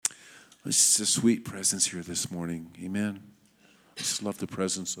It's a sweet presence here this morning. Amen. I just love the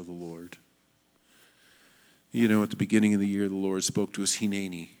presence of the Lord. You know, at the beginning of the year, the Lord spoke to us,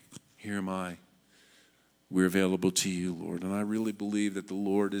 Hineni, here am I. We're available to you, Lord. And I really believe that the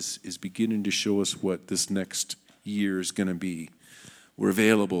Lord is beginning to show us what this next year is going to be. We're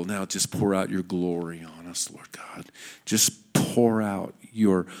available now. Just pour out your glory on us, Lord God. Just pour out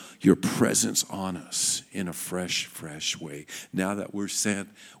your presence on us in a fresh way. Now that we're sent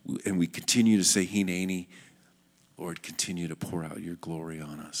and we continue to say Hineni, Lord, continue to pour out your glory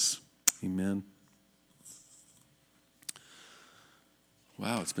on us. Amen.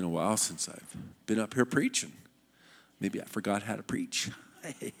 Wow, it's been a while since I've been up here preaching. Maybe I forgot how to preach.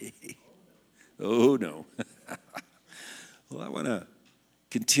 Oh, no. Well, I want to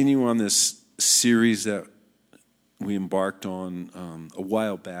continue on this series that we embarked on a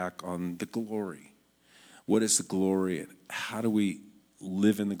while back on the glory. What is the glory? And how do we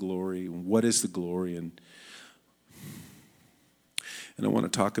live in the glory? And what is the glory? And I want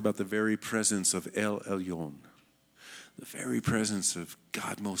to talk about the very presence of El Elyon, the very presence of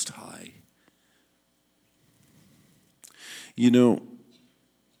God Most High. You know,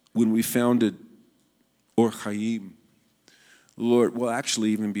 when we founded Or Chaim, Lord, well, actually,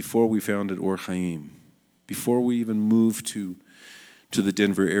 even before we founded Or Chaim, before we even moved to the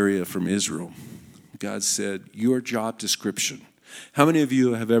Denver area from Israel, God said, your job description. How many of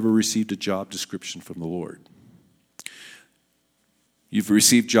you have ever received a job description from the Lord? You've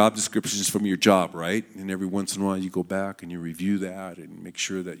received job descriptions from your job, right? And every once in a while you go back and you review that and make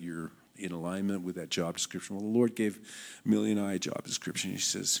sure that you're in alignment with that job description. Well, the Lord gave Millie and I a job description. He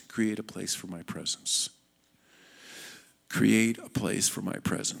says, create a place for my presence. Create a place for my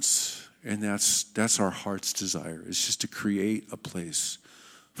presence. And that's our heart's desire, is just to create a place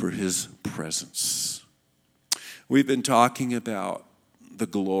for his presence. We've been talking about the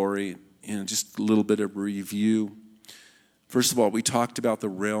glory and just a little bit of review. First of all, we talked about the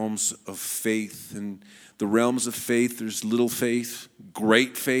realms of faith. And the realms of faith, there's little faith,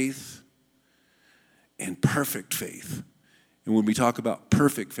 great faith, and perfect faith. And when we talk about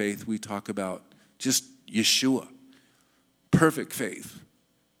perfect faith, we talk about just Yeshua. Perfect faith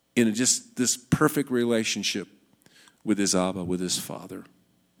in just this perfect relationship with his Abba, with his Father.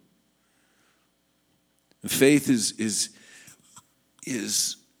 Faith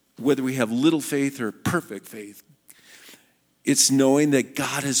is whether we have little faith or perfect faith, it's knowing that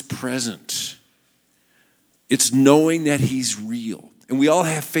God is present. It's knowing that he's real. And we all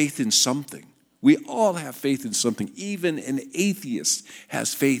have faith in something. We all have faith in something. Even an atheist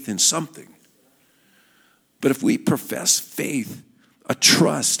has faith in something. But if we profess faith, a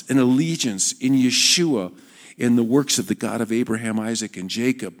trust, an allegiance in Yeshua, in the works of the God of Abraham, Isaac, and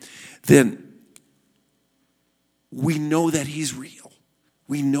Jacob, then we know that he's real.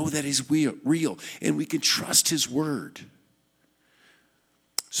 We know that he's real, and we can trust his word.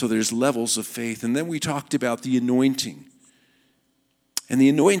 So there's levels of faith. And then we talked about the anointing. And the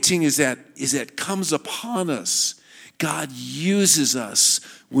anointing is that comes upon us. God uses us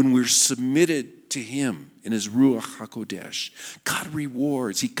when we're submitted to him in his Ruach HaKodesh. God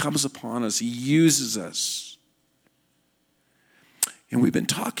rewards. He comes upon us. He uses us. And we've been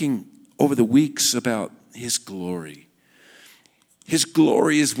talking over the weeks about his glory. His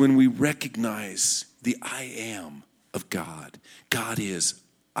glory is when we recognize the I am of God. God is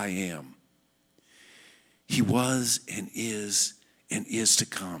I am. He was and is to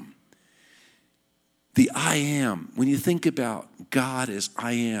come. The I am, when you think about God as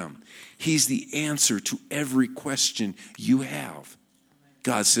I am, he's the answer to every question you have.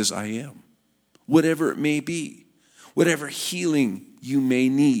 God says, I am. Whatever it may be, whatever healing you may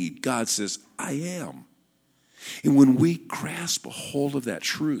need, God says, I am. And when we grasp a hold of that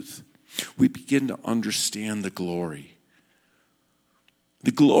truth, we begin to understand the glory.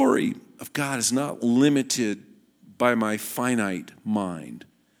 The glory of God is not limited by my finite mind,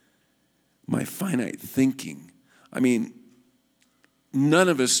 my finite thinking. I mean, none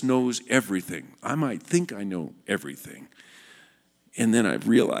of us knows everything. I might think I know everything. And then I've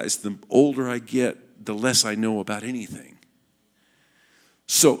realized the older I get, the less I know about anything.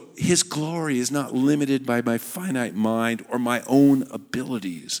 So his glory is not limited by my finite mind or my own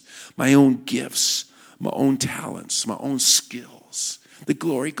abilities, my own gifts, my own talents, my own skills. The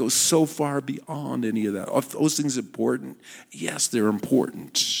glory goes so far beyond any of that. Are those things important? Yes, they're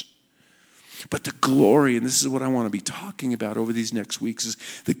important. But the glory, and this is what I want to be talking about over these next weeks, is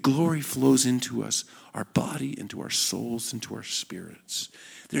the glory flows into us, our body, into our souls, into our spirits.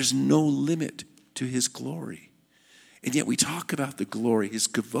 There's no limit to his glory. And yet we talk about the glory, his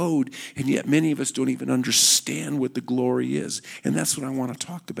kavod, and yet many of us don't even understand what the glory is. And that's what I want to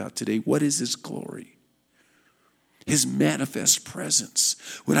talk about today. What is his glory? His manifest presence.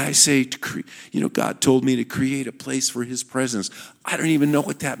 When I say, God told me to create a place for his presence, I don't even know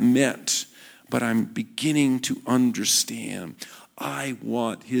what that meant, but I'm beginning to understand. I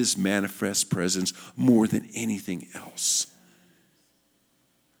want his manifest presence more than anything else.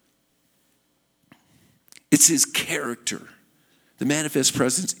 It's his character. The manifest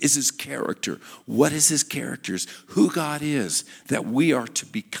presence is his character. What is his character? Who God is that we are to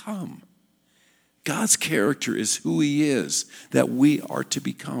become. God's character is who he is that we are to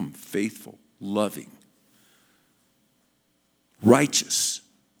become. Faithful, loving, righteous.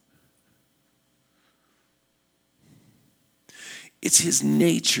 It's his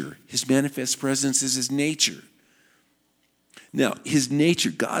nature. His manifest presence is his nature. Now, his nature,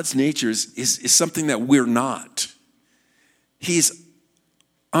 God's nature is something that we're not. He's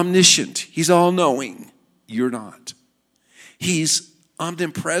omniscient. He's all-knowing. You're not. He's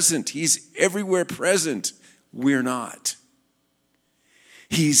omnipresent. He's everywhere present. We're not.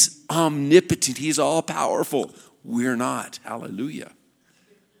 He's omnipotent. He's all-powerful. We're not. Hallelujah.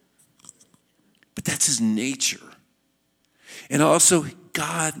 But that's his nature. And also,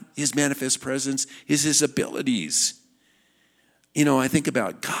 God, his manifest presence is his abilities. I think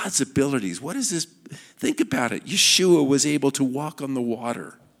about God's abilities. What is this? Think about it. Yeshua was able to walk on the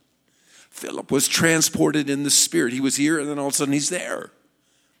water. Philip was transported in the Spirit. He was here, and then all of a sudden he's there.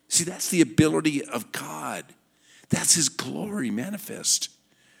 See, that's the ability of God. That's his glory manifest.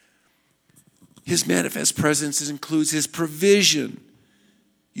 His manifest presence includes his provision.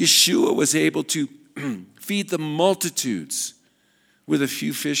 Yeshua was able to feed the multitudes with a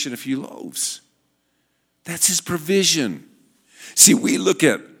few fish and a few loaves. That's his provision. See, we look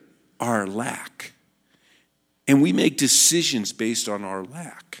at our lack, and we make decisions based on our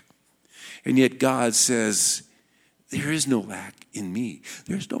lack. And yet God says, there is no lack in me.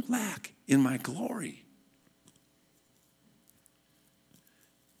 There's no lack in my glory.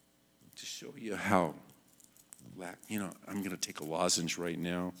 To show you how lack, I'm going to take a lozenge right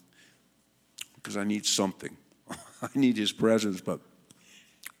now because I need something. I need his presence, but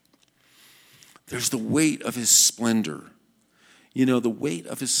there's the weight of his splendor. The weight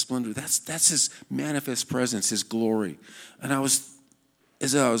of his splendor, that's his manifest presence, his glory. And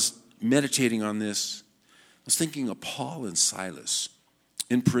as I was meditating on this, I was thinking of Paul and Silas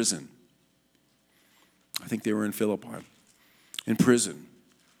in prison. I think they were in Philippi, in prison.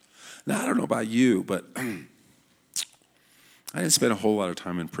 Now, I don't know about you, but I didn't spend a whole lot of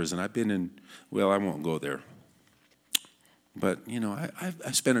time in prison. I've been in, I won't go there. But,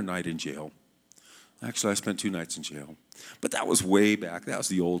 I spent a night in jail. Actually, I spent 2 nights in jail. But that was way back. That was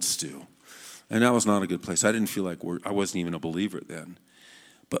the old stew. And that was not a good place. I didn't feel like I wasn't even a believer then.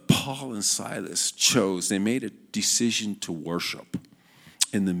 But Paul and Silas they made a decision to worship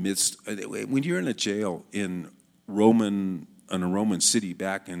in the midst. When you're in a jail in a Roman city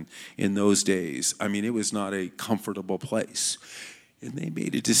back in those days, it was not a comfortable place. And they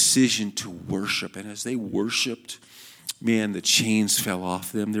made a decision to worship. And as they worshiped, the chains fell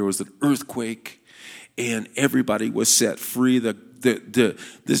off them. There was an earthquake. And everybody was set free.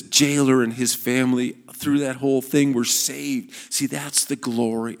 This jailer and his family, through that whole thing, were saved. See, that's the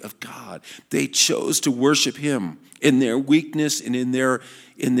glory of God. They chose to worship him in their weakness and in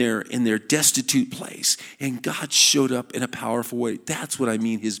their destitute place. And God showed up in a powerful way. That's what I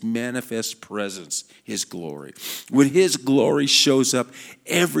mean, his manifest presence, his glory. When his glory shows up,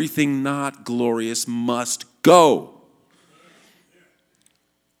 everything not glorious must go.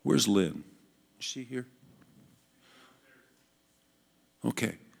 Where's Lynn? Is she here?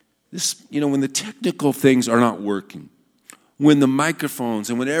 Okay. When the technical things are not working, when the microphones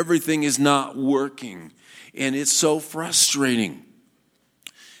and when everything is not working, and it's so frustrating,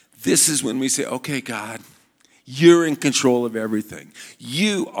 this is when we say, okay, God, you're in control of everything.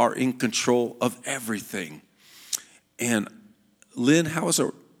 You are in control of everything. And Lynn,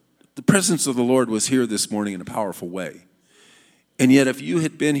 the presence of the Lord was here this morning in a powerful way. And yet if you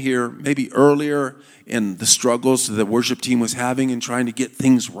had been here maybe earlier in the struggles that the worship team was having and trying to get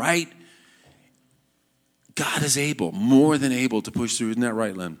things right, God is able, more than able to push through. Isn't that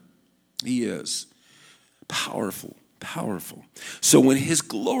right, Lynn? He is. Powerful, powerful. So when his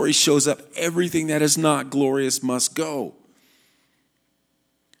glory shows up, everything that is not glorious must go.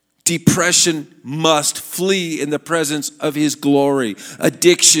 Depression must flee in the presence of his glory.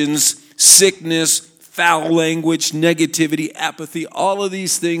 Addictions, sickness, foul language, negativity, apathy, all of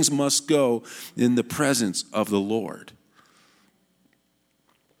these things must go in the presence of the Lord.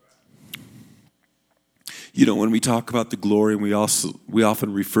 You know, when we talk about the glory, we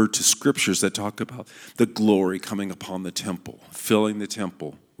often refer to scriptures that talk about the glory coming upon the temple, filling the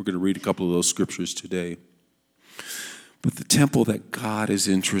temple. We're going to read a couple of those scriptures today. But the temple that God is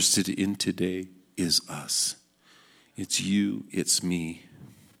interested in today is us. It's you, it's me.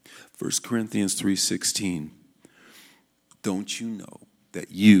 1 Corinthians 3:16. Don't you know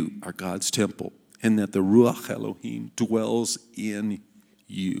that you are God's temple and that the Ruach Elohim dwells in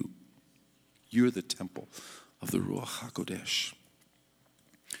you? You're the temple of the Ruach HaKodesh.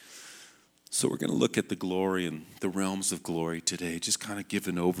 So we're going to look at the glory and the realms of glory today, just kind of give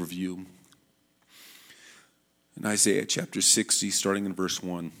an overview. In Isaiah chapter 60, starting in verse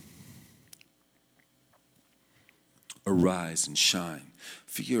 1. Arise and shine,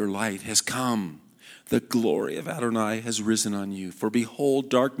 for your light has come. The glory of Adonai has risen on you. For behold,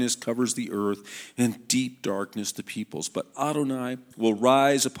 darkness covers the earth, and deep darkness the peoples. But Adonai will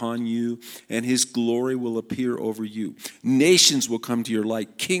rise upon you, and his glory will appear over you. Nations will come to your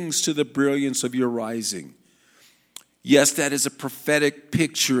light, kings to the brilliance of your rising. Yes, that is a prophetic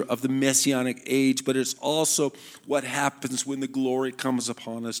picture of the Messianic age, but it's also what happens when the glory comes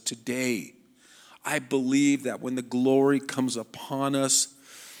upon us today. I believe that when the glory comes upon us,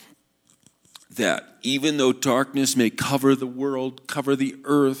 that even though darkness may cover the world, cover the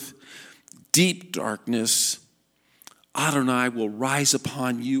earth, deep darkness, Adonai will rise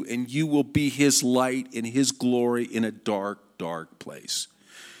upon you, and you will be his light and his glory in a dark, dark place.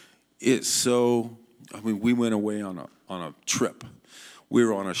 It's so, we went away on a trip. We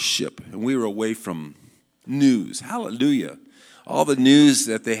were on a ship, and we were away from news. Hallelujah. All the news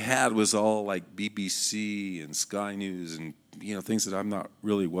that they had was all like BBC and Sky News and, things that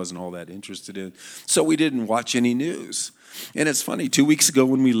wasn't all that interested in. So we didn't watch any news. And it's funny, 2 weeks ago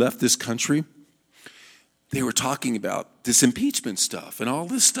when we left this country, they were talking about this impeachment stuff and all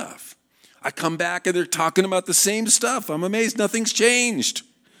this stuff. I come back and they're talking about the same stuff. I'm amazed nothing's changed.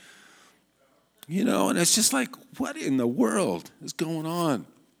 And it's just like, what in the world is going on?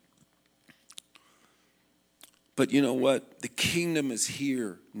 But you know what? The kingdom is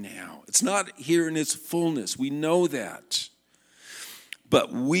here now. It's not here in its fullness. We know that.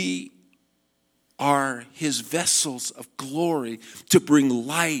 But we are his vessels of glory to bring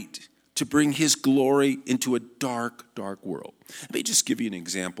light, to bring his glory into a dark, dark world. Let me just give you an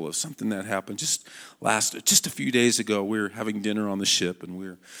example of something that happened just a few days ago. We were having dinner on the ship, and we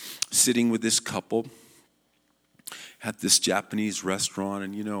were sitting with this couple at this Japanese restaurant,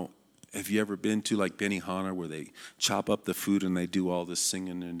 and have you ever been to like Benihana where they chop up the food and they do all this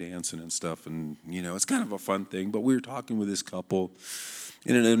singing and dancing and stuff? And, it's kind of a fun thing. But we were talking with this couple,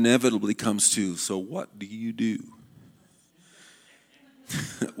 and it inevitably comes to, so what do you do?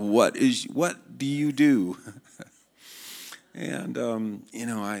 What do you do? And,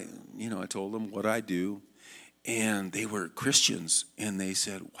 I told them what I do. And they were Christians. And they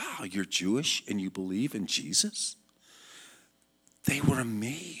said, wow, you're Jewish and you believe in Jesus? They were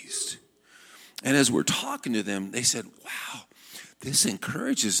amazed. And as we're talking to them, they said, wow, this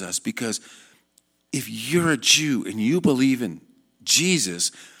encourages us because if you're a Jew and you believe in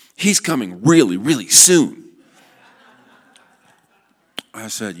Jesus, he's coming really, really soon. I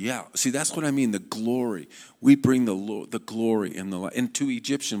said, yeah. See, that's what I mean, the glory. We bring the glory and the light. And to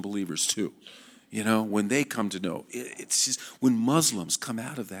Egyptian believers too. When they come to know, it's just when Muslims come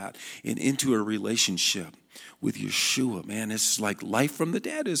out of that and into a relationship with Yeshua, man, it's like life from the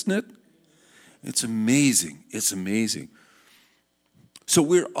dead, isn't it? It's amazing. It's amazing. So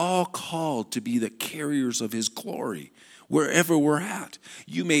we're all called to be the carriers of his glory wherever we're at.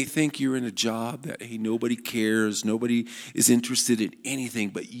 You may think you're in a job that, hey, nobody cares, nobody is interested in anything,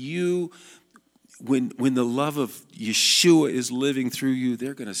 but you, when the love of Yeshua is living through you,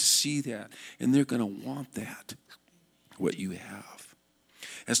 they're going to see that, and they're going to want that, what you have.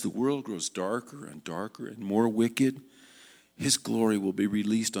 As the world grows darker and darker and more wicked, his glory will be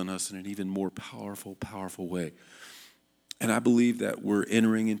released on us in an even more powerful, powerful way. And I believe that we're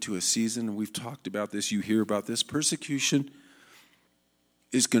entering into a season, and we've talked about this, you hear about this, persecution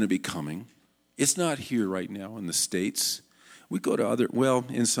is going to be coming. It's not here right now in the States. We go to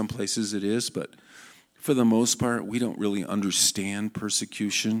in some places it is, but for the most part, we don't really understand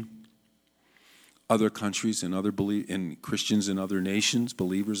persecution. Other countries and Christians in other nations,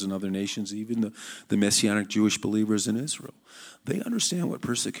 believers in other nations, even the Messianic Jewish believers in Israel, they understand what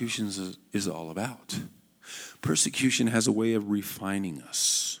persecution is all about. Persecution has a way of refining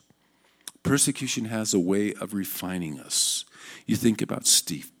us. Persecution has a way of refining us. You think about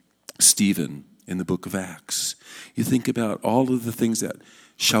Stephen in the book of Acts. You think about all of the things that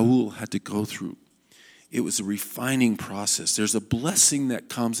Shaul had to go through. It was a refining process. There's a blessing that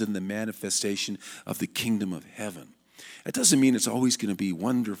comes in the manifestation of the kingdom of heaven. That doesn't mean it's always going to be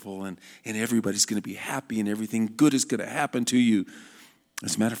wonderful and everybody's going to be happy and everything good is going to happen to you.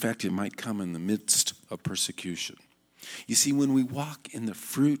 As a matter of fact, it might come in the midst of persecution. You see, when we walk in the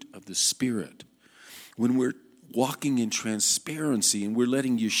fruit of the Spirit, when we're walking in transparency and we're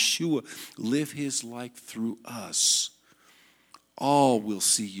letting Yeshua live his life through us, all will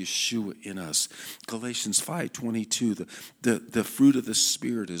see Yeshua in us. Galatians 5:22, the fruit of the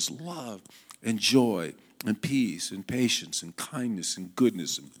Spirit is love and joy and peace and patience and kindness and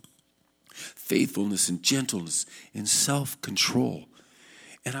goodness and faithfulness and gentleness and self-control.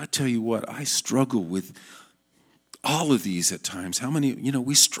 And I tell you what, I struggle with all of these at times. How many,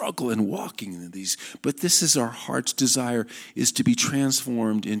 we struggle in walking in these, but this is our heart's desire, is to be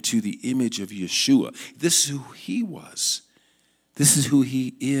transformed into the image of Yeshua. This is who he was. This is who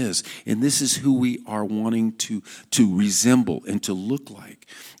he is. And this is who we are wanting to resemble and to look like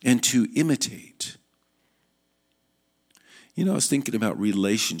and to imitate. I was thinking about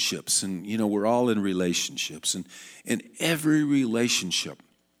relationships, and, we're all in relationships, and every relationship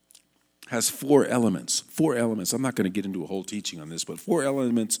has four elements. I'm not going to get into a whole teaching on this, but 4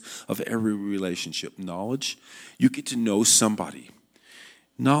 elements of every relationship. Knowledge, you get to know somebody.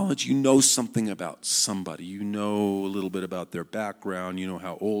 Knowledge, you know something about somebody. You know a little bit about their background. You know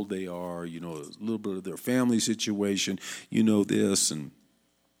how old they are. You know a little bit of their family situation. You know this.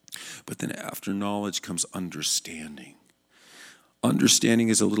 But then after knowledge comes understanding. Understanding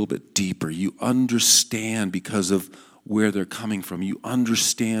is a little bit deeper. You understand because of where they're coming from. You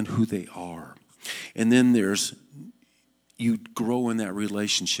understand who they are. And then you grow in that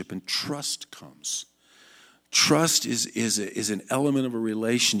relationship, and trust comes. Trust is an element of a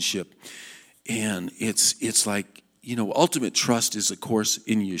relationship, and it's like, ultimate trust is, of course,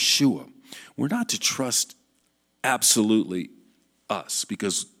 in Yeshua. We're not to trust absolutely us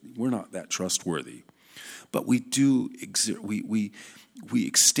because we're not that trustworthy. But we do we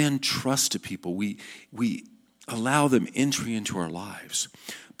extend trust to people. We allow them entry into our lives.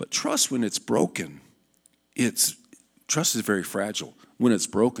 But trust, when it's broken, trust is very fragile. When it's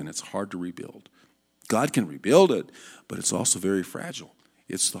broken, it's hard to rebuild. God can rebuild it, but it's also very fragile.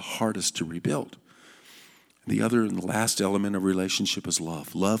 It's the hardest to rebuild. The other and the last element of relationship is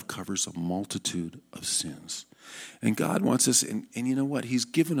love. Love covers a multitude of sins. And God wants us, and you know what? He's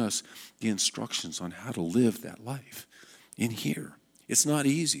given us the instructions on how to live that life in here. It's not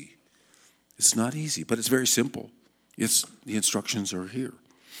easy. It's not easy, but it's very simple. The instructions are here.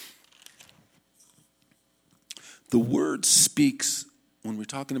 The word speaks, when we're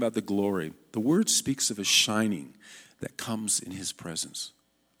talking about the glory, the word speaks of a shining that comes in his presence.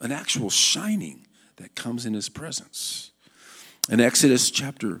 An actual shining that comes in his presence. In Exodus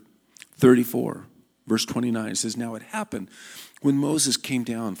chapter 34, verse 29, it says, "Now it happened when Moses came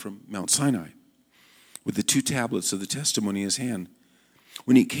down from Mount Sinai with the 2 tablets of the testimony in his hand,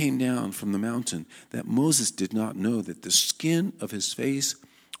 when he came down from the mountain, that Moses did not know that the skin of his face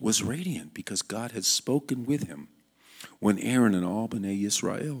was radiant, because God had spoken with him. When Aaron and all Bnei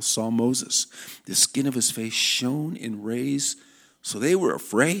Yisrael saw Moses, the skin of his face shone in rays, so they were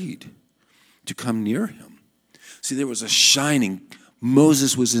afraid to come near him." See, there was a shining.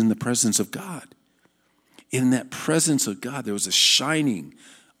 Moses was in the presence of God. In that presence of God, there was a shining.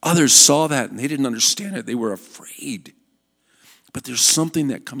 Others saw that and they didn't understand it. They were afraid. But there's something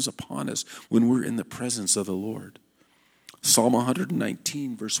that comes upon us when we're in the presence of the Lord. Psalm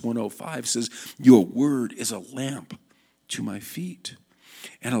 119, verse 105 says, "Your word is a lamp to my feet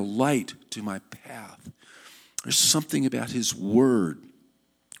and a light to my path." There's something about his word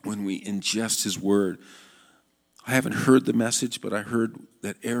when we ingest his word. I haven't heard the message, but I heard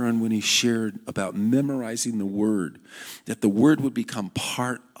that Aaron, when he shared about memorizing the word, that the word would become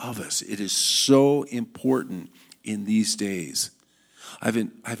part of us. It is so important in these days.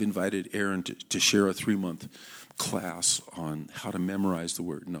 I've invited Aaron to share a 3-month class on how to memorize the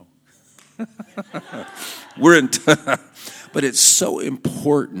word. No. But it's so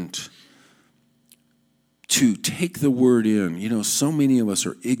important to take the word in. So many of us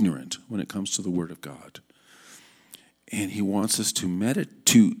are ignorant when it comes to the word of God. And he wants us to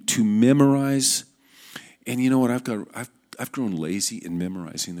memorize. And you know what? I've grown lazy in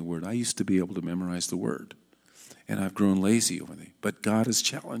memorizing the word. I used to be able to memorize the word. And I've grown lazy over there. But God has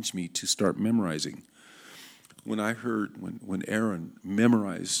challenged me to start memorizing. When I heard when Aaron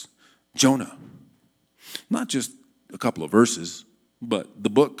memorized Jonah, not just a couple of verses, but the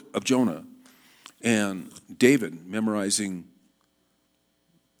book of Jonah, and David memorizing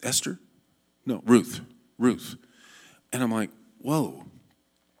Ruth. And I'm like, whoa.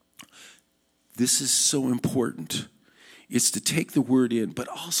 This is so important. It's to take the word in, but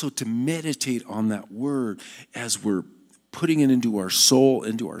also to meditate on that word as we're putting it into our soul,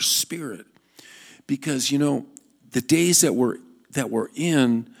 into our spirit. Because, the days that we're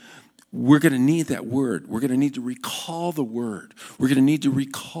in, we're going to need that word. We're going to need to recall the word. We're going to need to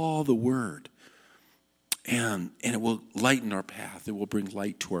recall the word. And it will lighten our path. It will bring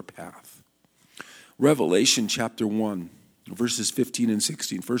light to our path. Revelation chapter 1, verses 15 and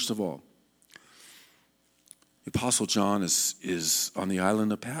 16. First of all, the Apostle John is on the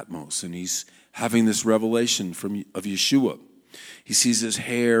island of Patmos, and he's having this revelation of Yeshua. He sees his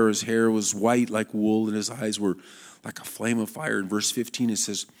hair was white like wool, and his eyes were like a flame of fire. In verse 15 it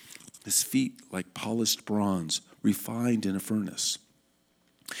says, his feet like polished bronze, refined in a furnace.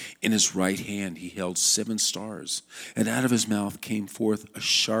 In his right hand he held 7 stars, and out of his mouth came forth a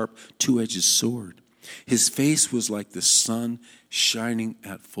sharp, 2-edged sword. His face was like the sun shining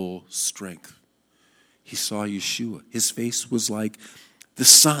at full strength. He saw Yeshua. His face was like the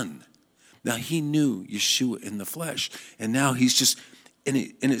sun. Now he knew Yeshua in the flesh, and now he's just, and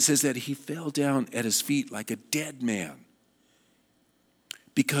it says that he fell down at his feet like a dead man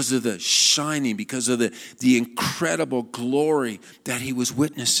because of the shining, because of the incredible glory that he was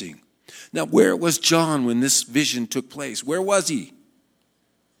witnessing. Now, where was John when this vision took place? Where was he?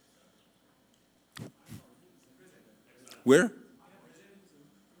 Where?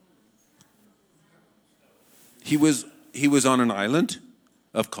 He was on an island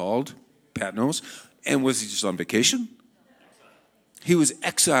called Patmos. And was he just on vacation? He was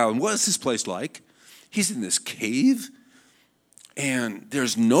exiled. And what is this place like? He's in this cave, and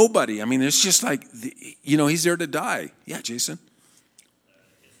there's nobody. I mean, it's just like, he's there to die. Yeah, Jason?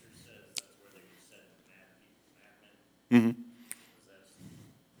 Mm-hmm.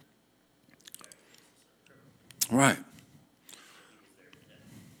 Right.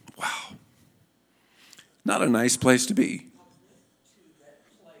 Wow. Not a nice place to be.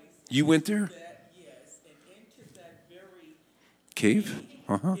 You went there? Yes, and into that very cave?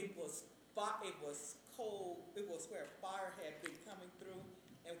 Uh-huh. It was cold. It was where fire had been coming through,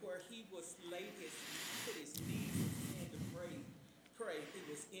 and where he was put his knees in to pray. It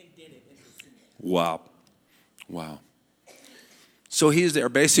was indented into sin. Wow. So he's there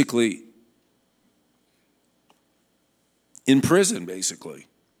basically in prison, basically.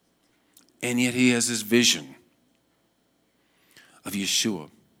 And yet he has this vision of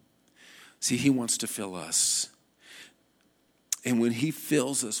Yeshua. See, he wants to fill us. And when he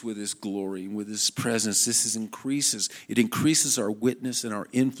fills us with his glory and with his presence, it increases our witness and our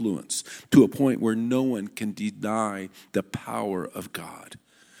influence to a point where no one can deny the power of God.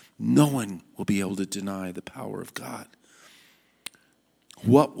 No one will be able to deny the power of God.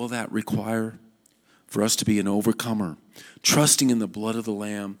 What will that require? For us to be an overcomer, trusting in the blood of the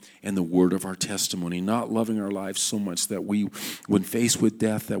Lamb and the word of our testimony, not loving our lives so much that we, when faced with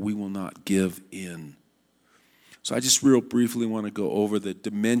death, that we will not give in. So I just real briefly want to go over the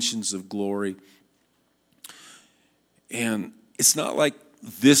dimensions of glory. And it's not like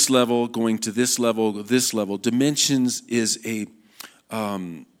this level going to this level, this level. Dimensions is it's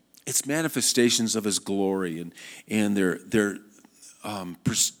manifestations of his glory, and they're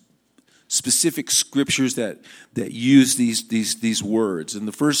specific scriptures that use these words. And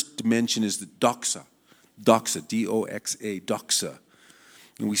the first dimension is the doxa, D-O-X-A, doxa.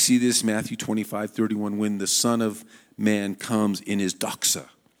 And we see this Matthew 25:31, when the Son of Man comes in his doxa,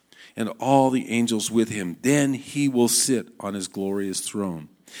 and all the angels with him, then he will sit on his glorious throne.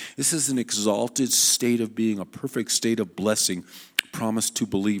 This is an exalted state of being, a perfect state of blessing promised to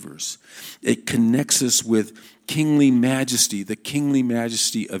believers. It connects us with kingly majesty, the kingly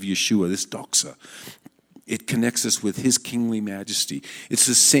majesty of Yeshua, this doxa. It connects us with his kingly majesty. It's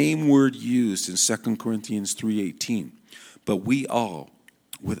the same word used in 2 Corinthians 3:18. But we all,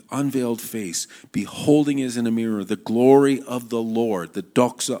 with unveiled face, beholding as in a mirror the glory of the Lord, the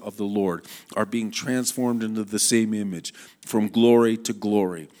doxa of the Lord, are being transformed into the same image from glory to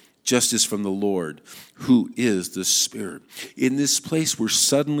glory, just as from the Lord, who is the Spirit. In this place, we're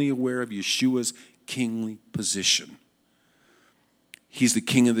suddenly aware of Yeshua's kingly position. He's the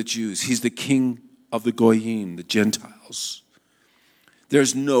King of the Jews. He's the King of the Goyim, the Gentiles.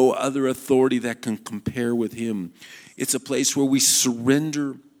 There's no other authority that can compare with him. It's a place where we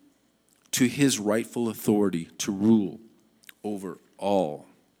surrender to his rightful authority to rule over all.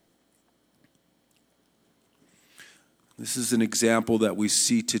 This is an example that we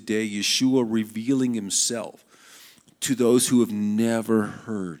see today, Yeshua revealing himself to those who have never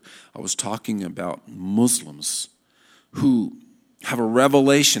heard. I was talking about Muslims who have a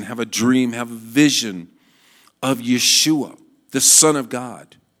revelation, have a dream, have a vision of Yeshua, the Son of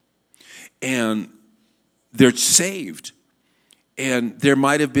God. and they're saved. And there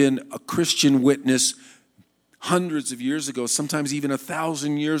might have been a Christian witness hundreds of years ago, sometimes even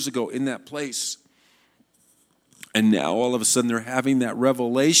 1,000 years ago in that place. And now all of a sudden they're having that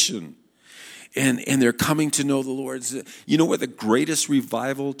revelation. And they're coming to know the Lord. You know where the greatest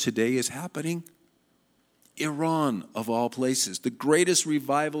revival today is happening? Iran, of all places. The greatest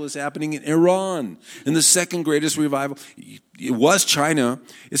revival is happening in Iran. And the second greatest revival, it was China.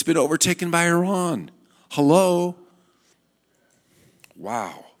 It's been overtaken by Iran. Hello?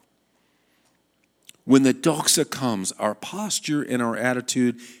 Wow. When the doxa comes, our posture and our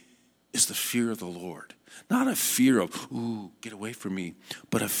attitude is the fear of the Lord. Not a fear of, ooh, get away from me,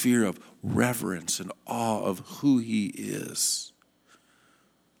 but a fear of reverence and awe of who he is.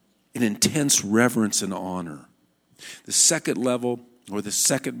 An intense reverence and honor. The second level, or the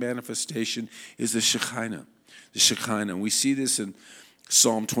second manifestation, is the Shekinah. The Shekinah. We see this in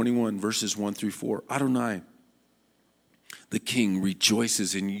Psalm 21, verses 1 through 4. Adonai, the King,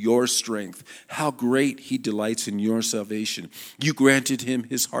 rejoices in your strength. How great he delights in your salvation. You granted him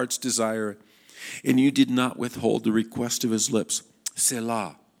his heart's desire, and you did not withhold the request of his lips.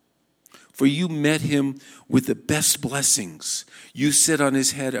 Selah. For you met him with the best blessings. You set on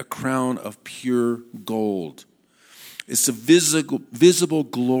his head a crown of pure gold. It's the visible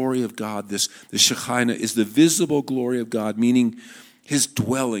glory of God. The Shekinah is the visible glory of God, meaning his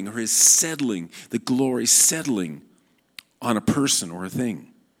dwelling or his settling, the glory settling on a person or a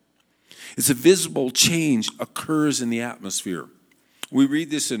thing. It's a visible change occurs in the atmosphere. We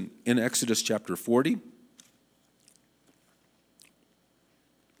read this in Exodus chapter 40.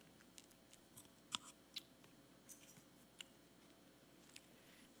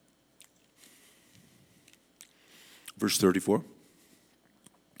 Verse 34.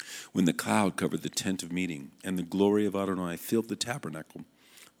 When the cloud covered the tent of meeting and the glory of Adonai filled the tabernacle,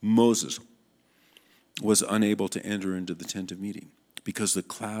 Moses was unable to enter into the tent of meeting because the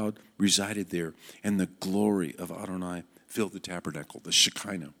cloud resided there and the glory of Adonai filled the tabernacle, the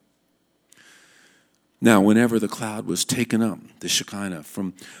Shekinah. Now, whenever the cloud was taken up, the Shekinah,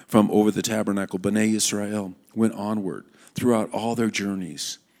 from over the tabernacle, Bnei Israel went onward throughout all their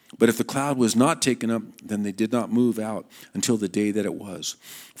journeys. But if the cloud was not taken up, then they did not move out until the day that it was.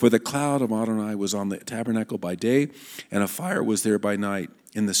 For the cloud of Adonai was on the tabernacle by day, and a fire was there by night,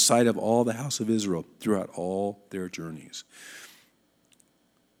 in the sight of all the house of Israel throughout all their journeys.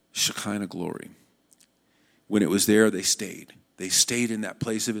 Shekinah glory. When it was there, they stayed. They stayed in that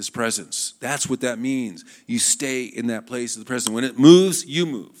place of his presence. That's what that means. You stay in that place of the presence. When it moves, you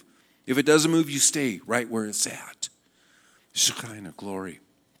move. If it doesn't move, you stay right where it's at. Shekinah glory.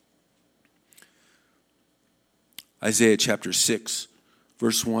 Isaiah chapter 6,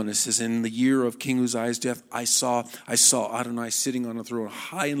 verse 1, it says, in the year of King Uzziah's death, I saw Adonai sitting on a throne,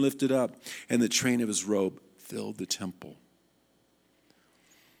 high and lifted up, and the train of his robe filled the temple.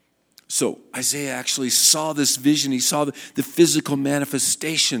 So Isaiah actually saw this vision. He saw the physical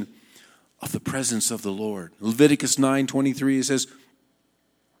manifestation of the presence of the Lord. Leviticus 9:23, it says,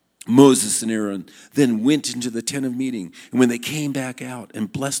 Moses and Aaron then went into the tent of meeting, and when they came back out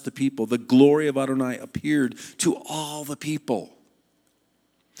and blessed the people, the glory of Adonai appeared to all the people.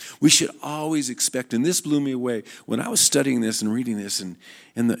 We should always expect, and this blew me away, when I was studying this and reading this, and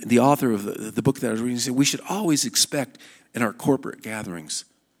the author of the book that I was reading said, we should always expect in our corporate gatherings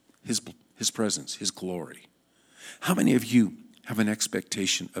his presence, his glory. How many of you have an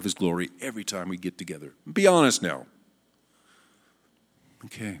expectation of his glory every time we get together? Be honest now.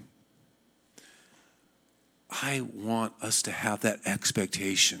 Okay. I want us to have that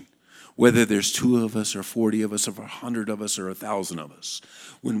expectation, whether there's 2 of us or 40 of us or 100 of us or 1,000 of us,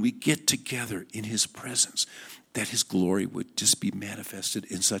 when we get together in his presence, that his glory would just be manifested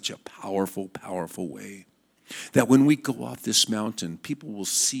in such a powerful, powerful way. That when we go off this mountain, people will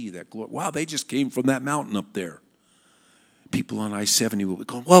see that glory. Wow, they just came from that mountain up there. People on I-70 will be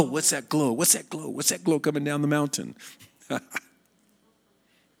going, whoa, what's that glow? What's that glow? What's that glow coming down the mountain?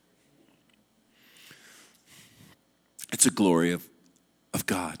 It's a glory of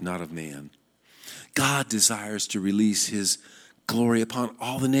God, not of man. God desires to release his glory upon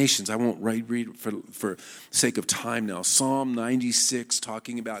all the nations. I won't read for sake of time now. Psalm 96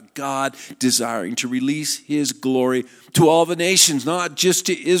 talking about God desiring to release his glory to all the nations, not just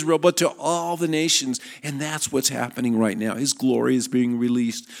to Israel, but to all the nations. And that's what's happening right now. His glory is being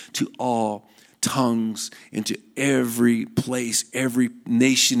released to all tongues, into every place, every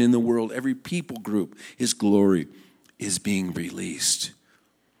nation in the world, every people group. His glory is being released.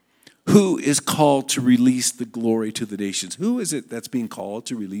 Who is called to release the glory to the nations? Who is it that's being called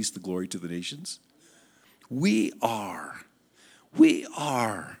to release the glory to the nations? We are. We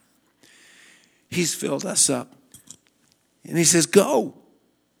are. He's filled us up. And he says, go,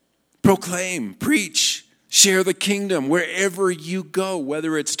 proclaim, preach, share the kingdom wherever you go,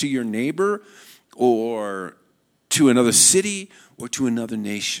 whether it's to your neighbor or to another city or to another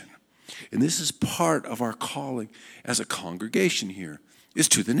nation. And this is part of our calling as a congregation here, is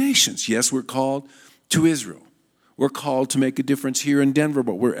to the nations. Yes, we're called to Israel. We're called to make a difference here in Denver,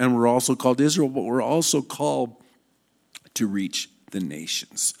 but we're also called Israel, but we're also called to reach the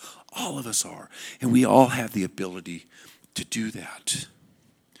nations. All of us are. And we all have the ability to do that.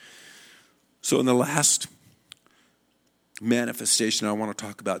 So in the last manifestation I want to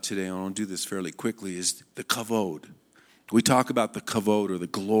talk about today, and I'll do this fairly quickly, is the kavod. We talk about the kavod, or the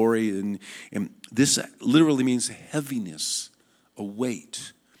glory, and this literally means heaviness, a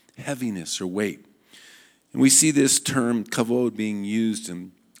weight, heaviness or weight. And we see this term kavod being used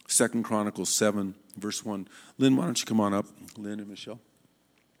in 2 Chronicles 7, verse 1. Lynn, why don't you come on up, Lynn and Michelle,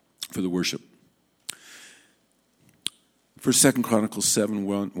 for the worship. For 2 Chronicles 7,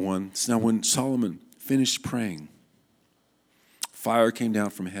 1. Now when Solomon finished praying, fire came down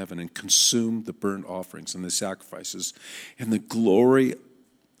from heaven and consumed the burnt offerings and the sacrifices. And the glory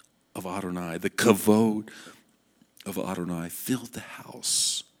of Adonai, the kavod of Adonai, filled the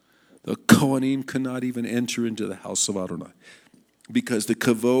house. The Kohanim could not even enter into the house of Adonai, because the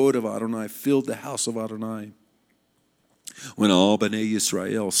kavod of Adonai filled the house of Adonai. When all Bnei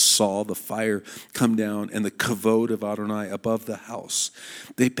Yisrael saw the fire come down and the kavod of Adonai above the house,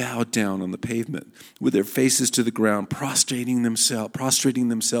 they bowed down on the pavement with their faces to the ground, prostrating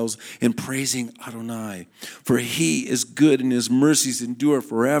themselves and praising Adonai. For he is good and his mercies endure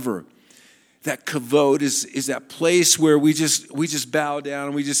forever. That kavod is that place where we just bow down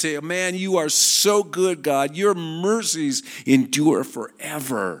and we just say, man, you are so good, God. Your mercies endure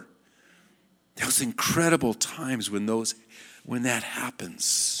forever. Those incredible times when that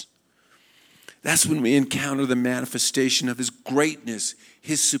happens. That's when we encounter the manifestation of his greatness,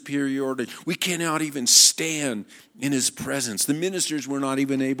 his superiority. We cannot even stand in his presence. The ministers were not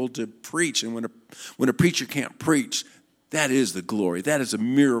even able to preach. And when a preacher can't preach, that is the glory. That is a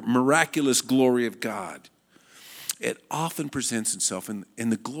miraculous glory of God. It often presents itself, and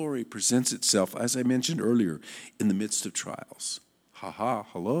the glory presents itself, as I mentioned earlier, in the midst of trials.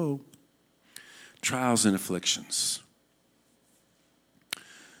 Hello. Trials and afflictions.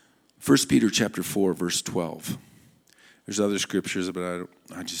 1 Peter chapter 4, verse 12. There's other scriptures, but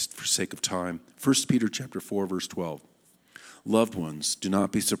I just, for sake of time. 1 Peter chapter 4, verse 12. Loved ones, do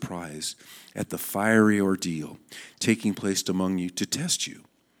not be surprised at the fiery ordeal taking place among you to test you,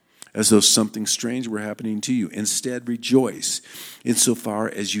 as though something strange were happening to you. Instead, rejoice insofar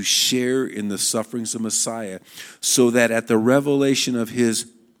as you share in the sufferings of Messiah, so that at the revelation of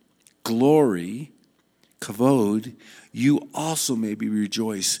his glory, kavod, you also may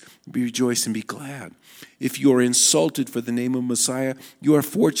rejoice and be glad. If you are insulted for the name of Messiah, you are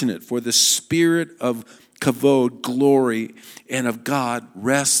fortunate, for the spirit of kavod, glory, and of God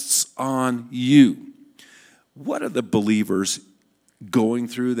rests on you. What are the believers going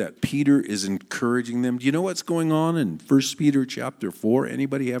through that Peter is encouraging them? Do you know what's going on in 1 Peter chapter 4?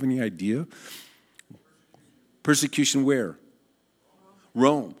 Anybody have any idea? Persecution where?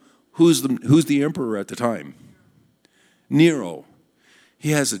 Rome. Who's the emperor at the time? Nero.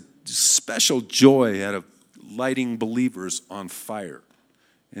 He has a special joy out of lighting believers on fire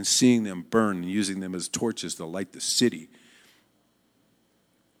and seeing them burn and using them as torches to light the city.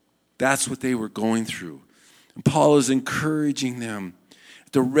 That's what they were going through. And Paul is encouraging them.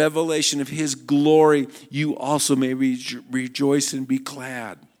 The revelation of his glory, you also may rejoice and be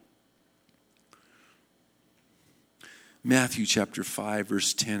glad. Matthew chapter 5,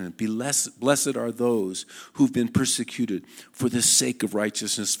 verse 10. And blessed are those who've been persecuted for the sake of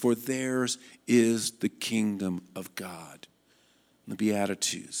righteousness, for theirs is the kingdom of God. The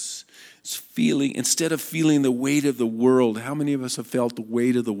Beatitudes. Instead of feeling the weight of the world, how many of us have felt the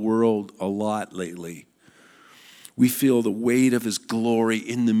weight of the world a lot lately? We feel the weight of his glory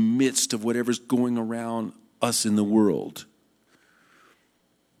in the midst of whatever's going around us in the world.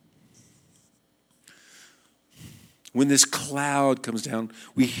 When this cloud comes down,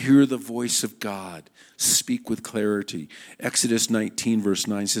 we hear the voice of God speak with clarity. Exodus 19, verse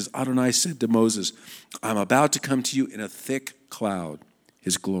 9 says, Adonai said to Moses, I'm about to come to you in a thick cloud,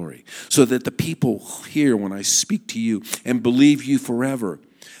 his glory, so that the people hear when I speak to you and believe you forever.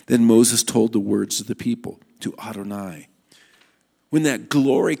 Then Moses told the words to the people, to Adonai. When that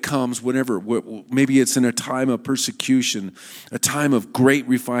glory comes, whenever, maybe it's in a time of persecution, a time of great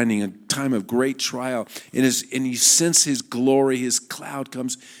refining, a time of great trial, and you sense his glory, his cloud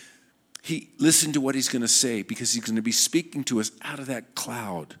comes, listen to what he's going to say, because he's going to be speaking to us out of that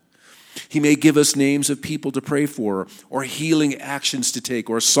cloud. He may give us names of people to pray for, or healing actions to take,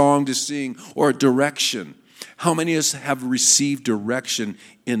 or a song to sing, or a direction. How many of us have received direction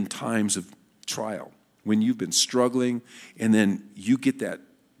in times of trial? When you've been struggling, and then you get that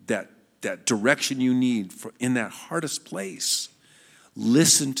direction you need in that hardest place.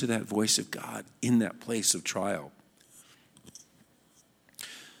 Listen to that voice of God in that place of trial.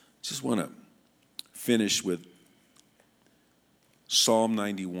 Just want to finish with Psalm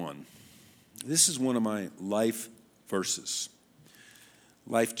 91. This is one of my life verses,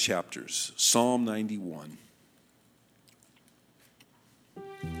 life chapters, Psalm 91. I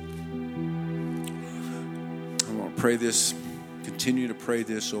want to pray this, continue to pray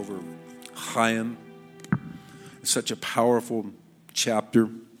this over Chaim. It's such a powerful chapter.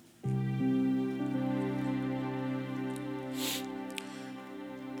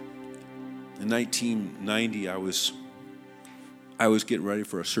 In 1990, I was getting ready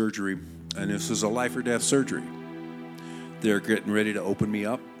for a surgery, and this was a life or death surgery. They're getting ready to open me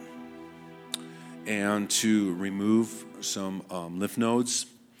up and to remove some lymph nodes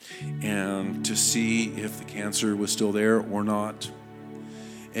and to see if the cancer was still there or not.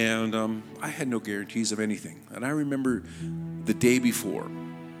 And I had no guarantees of anything. And I remember the day before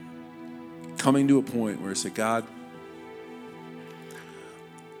coming to a point where I said, God,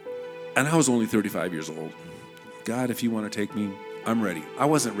 and I was only 35 years old. God, if you want to take me, I'm ready. I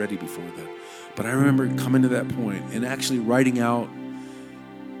wasn't ready before that. But I remember coming to that point and actually writing out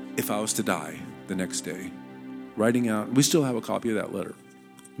if I was to die the next day. Writing out, we still have a copy of that letter.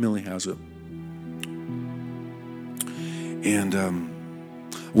 Millie has it. And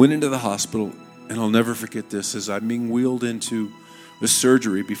went into the hospital, and I'll never forget this, as I'm being wheeled into the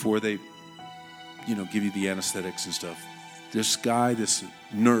surgery before they, give you the anesthetics and stuff. This guy, this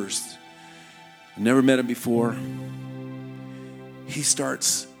nurse, I never met him before. He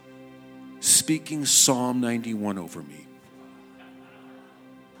starts speaking Psalm 91 over me.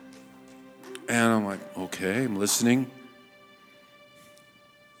 And I'm like, okay, I'm listening.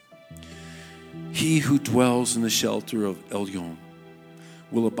 He who dwells in the shelter of Elyon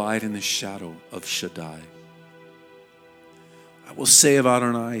will abide in the shadow of Shaddai. I will say of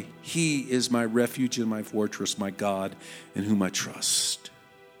Adonai, He is my refuge and my fortress, my God, in whom I trust.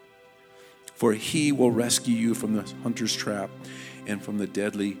 For He will rescue you from the hunter's trap and from the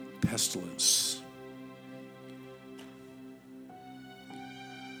deadly pestilence.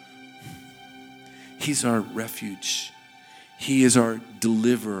 He's our refuge. He is our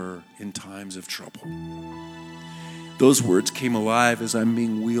deliverer in times of trouble. Those words came alive as I'm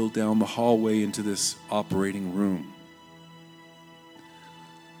being wheeled down the hallway into this operating room.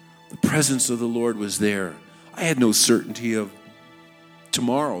 The presence of the Lord was there. I had no certainty of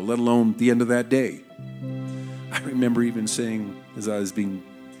tomorrow, let alone the end of that day. I remember even saying, as I was being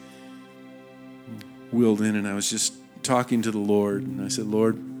wheeled in, and I was just talking to the Lord, and I said,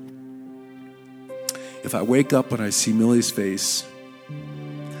 Lord, if I wake up and I see Millie's face,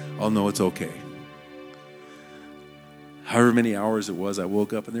 I'll know it's okay. However many hours it was, I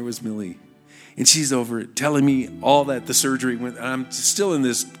woke up and there was Millie. And she's over telling me all that the surgery went. And I'm still in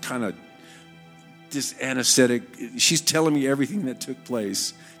this kind of this anesthetic. She's telling me everything that took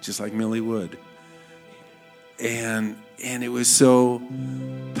place, just like Millie would. And it was so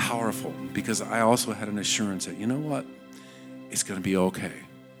powerful because I also had an assurance that, you know what? It's going to be okay.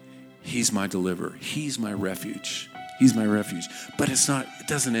 He's my deliverer. He's my refuge. He's my refuge. But it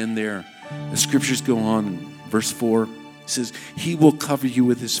doesn't end there. The scriptures go on in verse 4. It says, He will cover you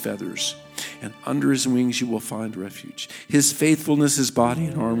with His feathers, and under His wings you will find refuge. His faithfulness is body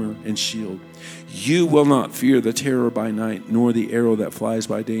and armor and shield. You will not fear the terror by night, nor the arrow that flies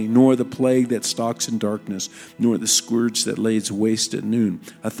by day, nor the plague that stalks in darkness, nor the scourge that lays waste at noon.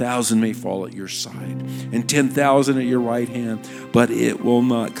 1,000 may fall at your side, and 10,000 at your right hand, but it will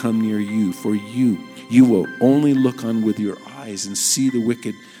not come near you. For you will only look on with your eyes and see the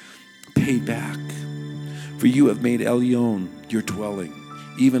wicked pay back. For you have made Elyon your dwelling,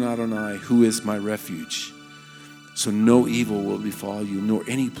 even Adonai, who is my refuge. So no evil will befall you, nor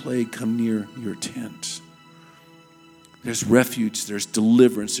any plague come near your tent. There's refuge, there's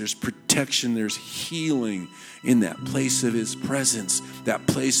deliverance, there's protection, there's healing in that place of His presence, that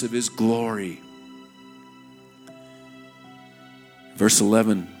place of His glory. Verse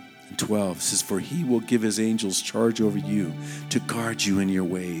 11 and 12 says, For He will give His angels charge over you to guard you in your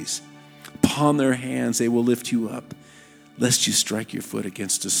ways. Upon their hands they will lift you up, lest you strike your foot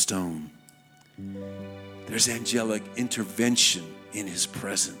against a stone. There's angelic intervention in His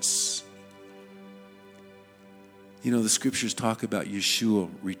presence. You know, the scriptures talk about Yeshua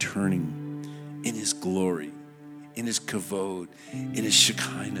returning in His glory, in his kavod, in his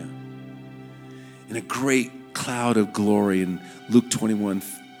Shekinah, in a great cloud of glory. In Luke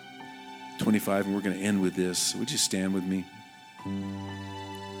 21:25, and we're going to end with this. Would you stand with me?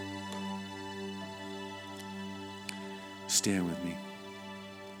 Stand with me.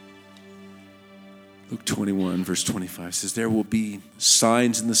 Luke 21, verse 25 says, there will be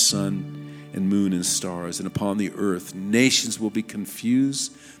signs in the sun and moon and stars, and upon the earth nations will be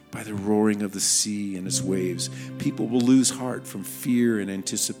confused by the roaring of the sea and its waves. People will lose heart from fear and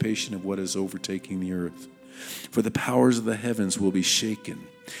anticipation of what is overtaking the earth. For the powers of the heavens will be shaken,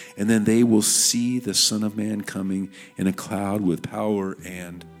 and then they will see the Son of Man coming in a cloud with power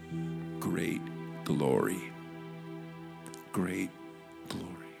and great glory. Great glory.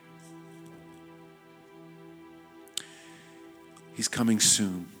 He's coming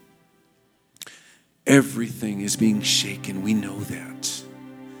soon. Everything is being shaken. We know that.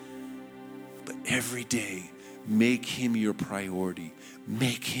 But every day, make him your priority.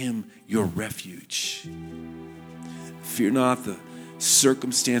 Make him your refuge. Fear not the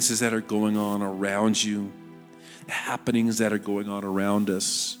circumstances that are going on around you, the happenings that are going on around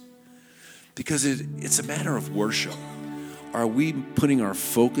us, because it's a matter of worship. Are we putting our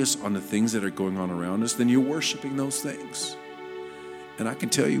focus on the things that are going on around us? Then you're worshiping those things. And I can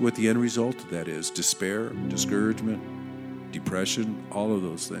tell you what the end result of that is: despair, discouragement, depression, all of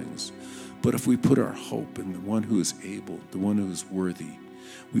those things. But if we put our hope in the one who is able, the one who is worthy,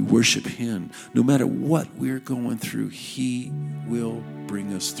 we worship him. No matter what we're going through, he will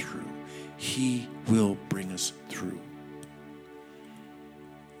bring us through. He will bring us through.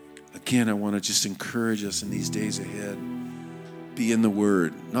 Again, I want to just encourage us in these days ahead. Be in the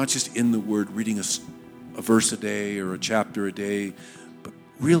Word, not just in the Word, reading a verse a day or a chapter a day, but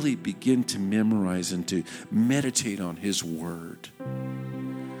really begin to memorize and to meditate on his Word.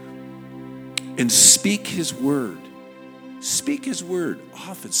 And speak his Word. Speak his Word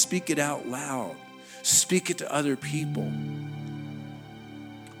often. Speak it out loud. Speak it to other people.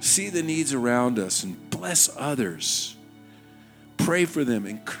 See the needs around us and bless others. Pray for them.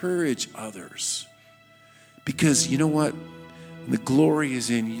 Encourage others. Because you know what? The glory is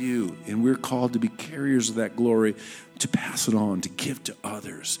in you, and we're called to be carriers of that glory, to pass it on, to give to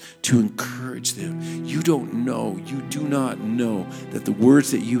others, to encourage them. You don't know, you do not know that the words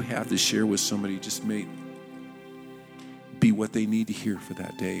that you have to share with somebody just may be what they need to hear for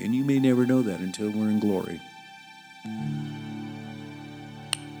that day. And you may never know that until we're in glory.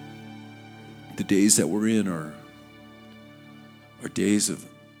 The days that we're in are days of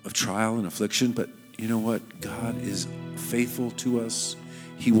trial and affliction, but you know what? God is faithful to us.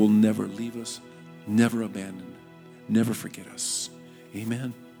 He will never leave us, never abandon, never forget us.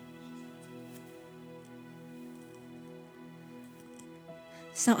 Amen.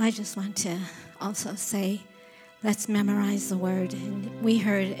 So I just want to also say, let's memorize the word. And we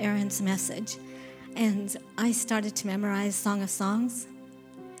heard Aaron's message, and I started to memorize Song of Songs.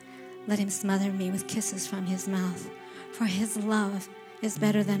 Let him smother me with kisses from his mouth, for his love is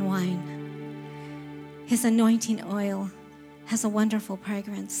better than wine. His anointing oil has a wonderful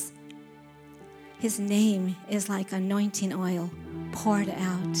fragrance. His name is like anointing oil poured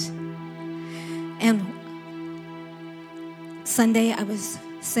out. And Sunday I was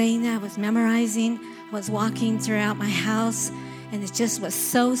saying that, I was memorizing, I was walking throughout my house, and it just was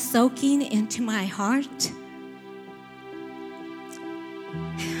so soaking into my heart.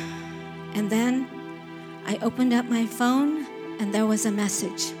 And then I opened up my phone, and there was a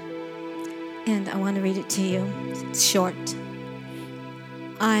message. And I want to read it to you. It's short.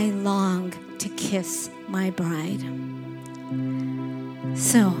 I long to kiss my bride.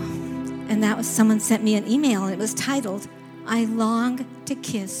 So, and that was, someone sent me an email, and it was titled, I long to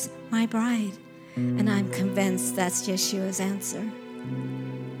kiss my bride. And I'm convinced that's Yeshua's answer.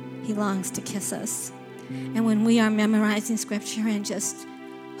 He longs to kiss us. And when we are memorizing scripture and just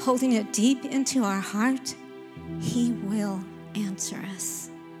holding it deep into our heart, he will answer us.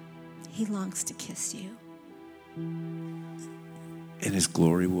 He longs to kiss you. And his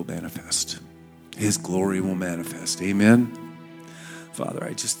glory will manifest. His glory will manifest. Amen. Father,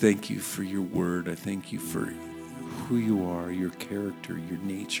 I just thank you for your word. I thank you for who you are, your character, your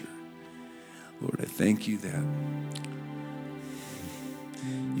nature. Lord, I thank you that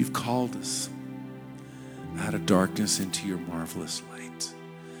you've called us out of darkness into your marvelous light.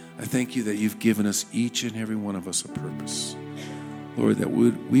 I thank you that you've given us, each and every one of us, a purpose. Lord, that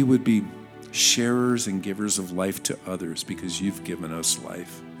we would be sharers and givers of life to others because you've given us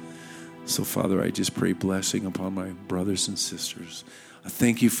life. So, Father, I just pray blessing upon my brothers and sisters. I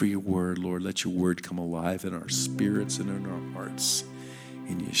thank you for your word, Lord. Let your word come alive in our spirits and in our hearts.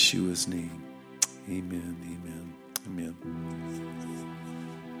 In Yeshua's name, amen, amen. Amen.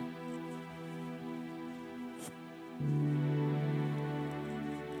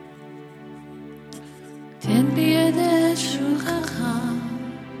 Ten biede shuchacha,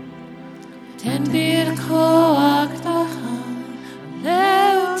 ten bir koach tacha,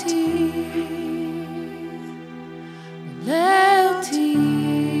 leoti, leoti.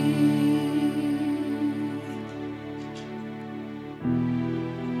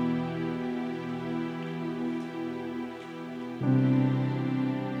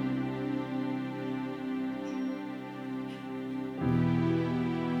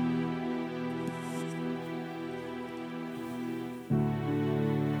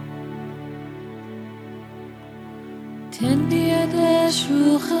 Ten biede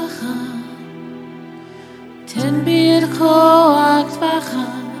shuchacha, ten bir koach tacha,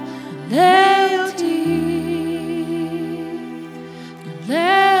 leoti,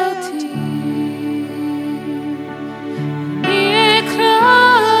 leoti.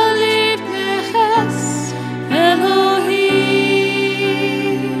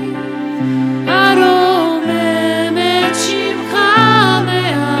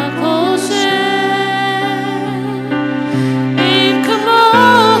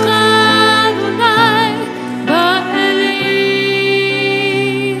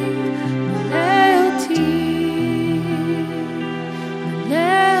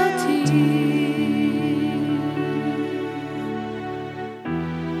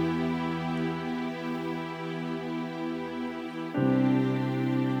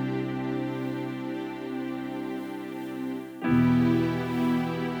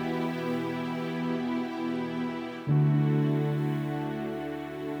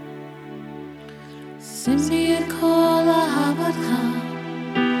 Simbir kol ahavadcha,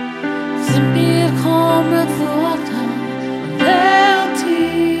 simbir kom refuata, leoti,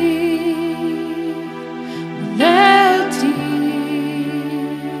 leoti.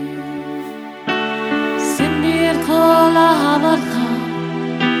 Simbir kol ahavadcha,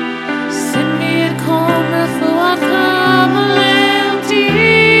 simbir kom refuata, leoti,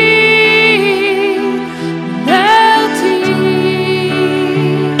 leoti.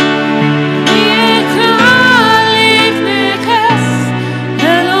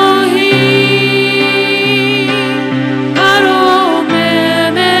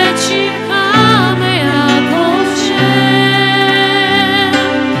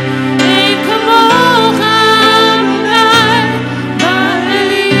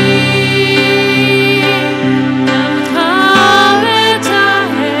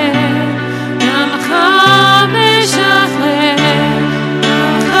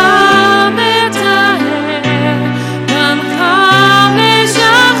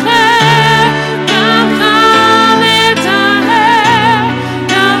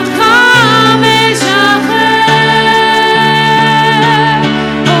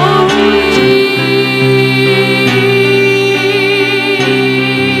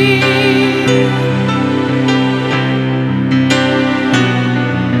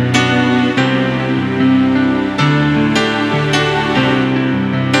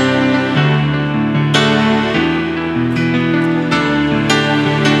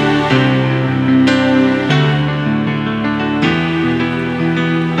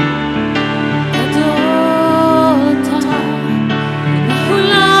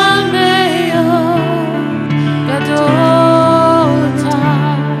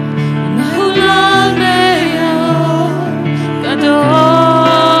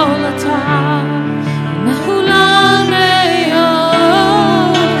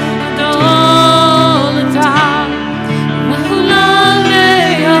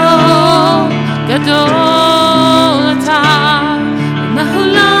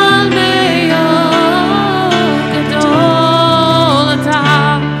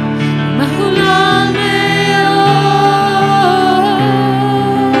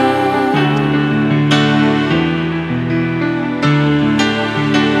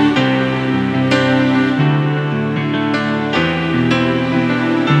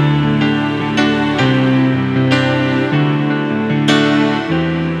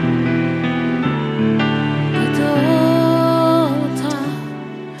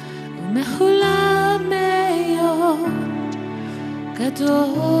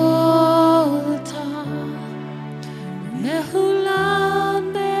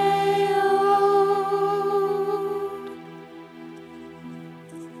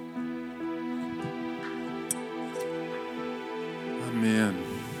 Amen.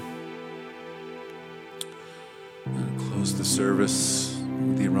 I'm going to close the service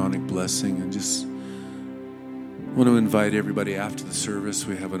with the Aaronic blessing and just I want to invite everybody after the service.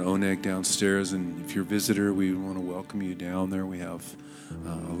 We have an oneg downstairs, and if you're a visitor, we want to welcome you down there. We have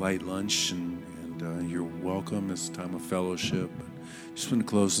a light lunch, and you're welcome. It's a time of fellowship. Just want to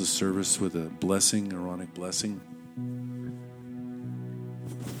close the service with a blessing, Aaronic blessing.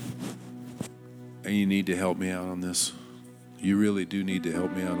 And you need to help me out on this. You really do need to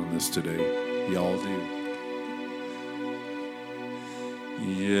help me out on this today. Y'all do.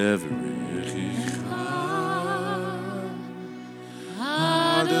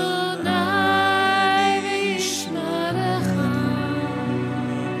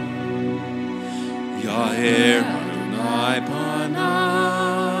 Yair Adonai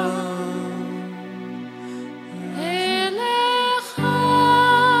panav Elecha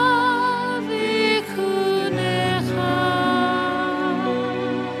v'kunecha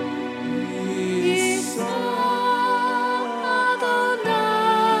Yisa Adonai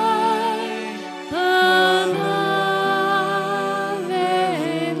panav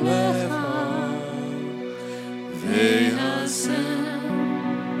elecha v'yasem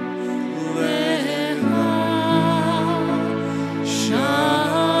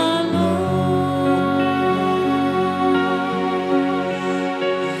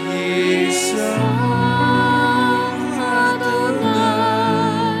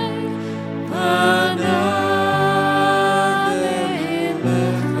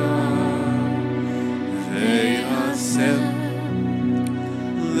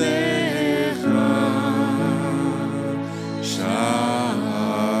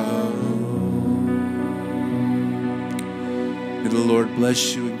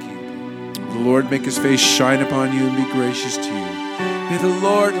bless you and keep you. The Lord make his face shine upon you and be gracious to you. May the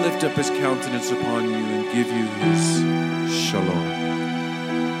Lord lift up his countenance upon you and give you his shalom,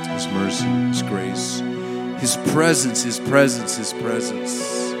 his mercy, his grace, his presence, his presence, his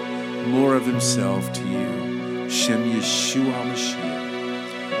presence. More of himself to you. Shem Yeshua HaMashiach.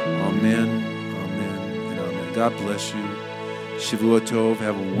 Amen, amen, and amen. God bless you. Shavua Tov.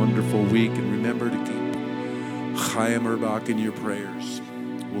 Have a wonderful week, and remember to keep Chaim Erbach in your prayers.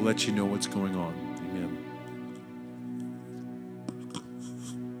 We'll let you know what's going on. Amen.